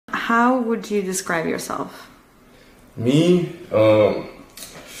How would you describe yourself? Me?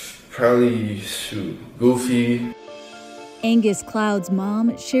 Probably, goofy. Angus Cloud's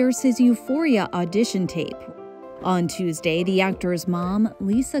mom shares his Euphoria audition tape. On Tuesday, the actor's mom,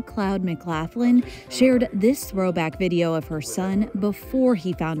 Cloud Mclaughlin, shared this throwback video of her son before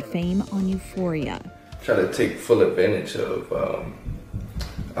he found fame on Euphoria. Try to take full advantage of,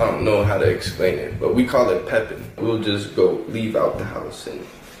 I don't know how to explain it, but we call it pepping. We'll just leave out the house and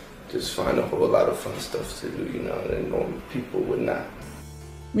just find a whole lot of fun stuff to do, you know, that normal people would not.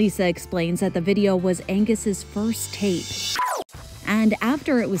 Lisa explains that the video was Angus's first tape. And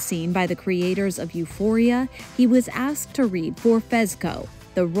after it was seen by the creators of Euphoria, he was asked to read for Fezco,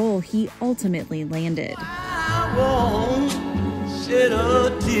 the role he ultimately landed. I won't shed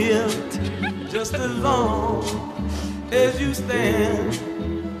a tear just as long as you stand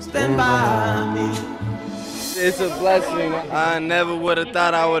by me. It's a blessing. I never would have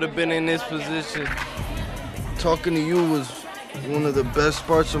thought I would have been in this position. Talking to you was one of the best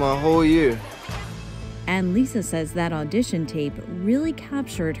parts of my whole year. And Lisa says that audition tape really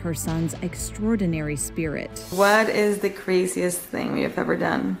captured her son's extraordinary spirit. What is the craziest thing you've ever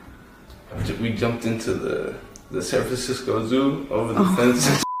done? We jumped into the San Francisco Zoo over the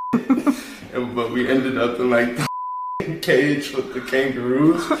fence, but we ended up in like the cage with the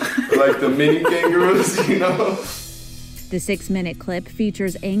kangaroos, like the mini kangaroos, you know? The 6-minute clip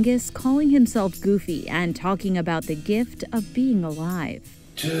features Angus calling himself goofy and talking about the gift of being alive.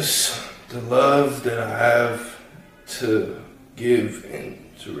 Just the love that I have to give and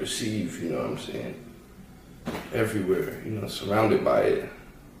to receive, you know what I'm saying? Everywhere, you know, surrounded by it.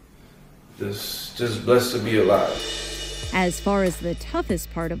 Just blessed to be alive. As far as the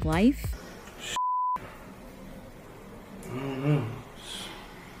toughest part of life, I don't know.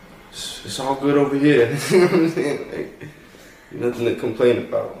 It's all good over here. You know what I'm saying? Like, nothing to complain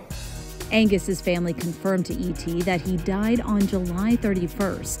about. Angus's family confirmed to ET that he died on July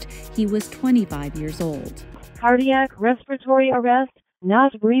 31st. He was 25 years old. Cardiac respiratory arrest,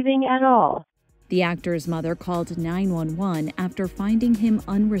 not breathing at all. The actor's mother called 911 after finding him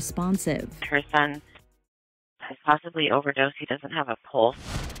unresponsive. Her son has possibly overdosed. He doesn't have a pulse.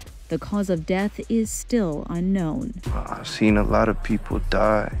 The cause of death is still unknown. I've seen a lot of people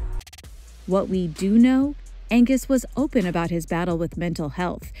die. What we do know, Angus was open about his battle with mental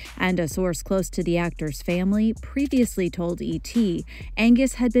health, and a source close to the actor's family previously told ET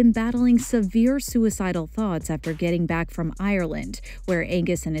Angus had been battling severe suicidal thoughts after getting back from Ireland, where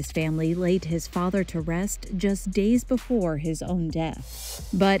Angus and his family laid his father to rest just days before his own death.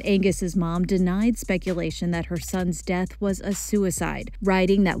 But Angus's mom denied speculation that her son's death was a suicide,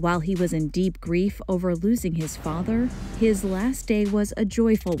 writing that while he was in deep grief over losing his father, his last day was a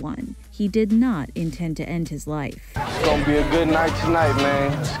joyful one. He did not intend to end his life. It's gonna be a good night tonight,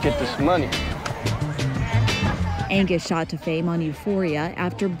 man. Let's get this money. Angus shot to fame on Euphoria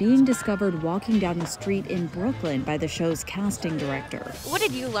after being discovered walking down the street in Brooklyn by the show's casting director. What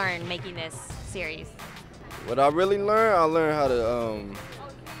did you learn making this series? What I really learned, I learned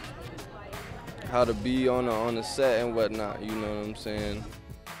how to be on the set and whatnot, you know what I'm saying?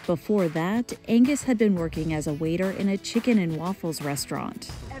 Before that, Angus had been working as a waiter in a chicken and waffles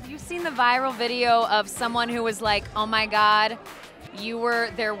restaurant. Have you seen the viral video of someone who was like, oh my God, you were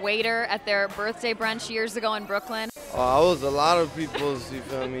their waiter at their birthday brunch years ago in Brooklyn? I was a lot of people's, you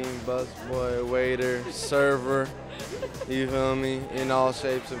feel me, busboy, waiter, server, you feel me, in all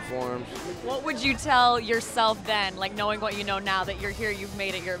shapes and forms. What would you tell yourself then, like knowing what you know now that you're here, you've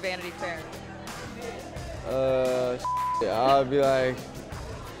made it, you're a Vanity Fair? I'd be like,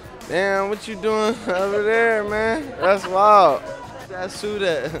 damn, what you doing over there, man? That's wild. That's who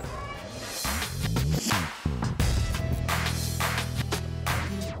that.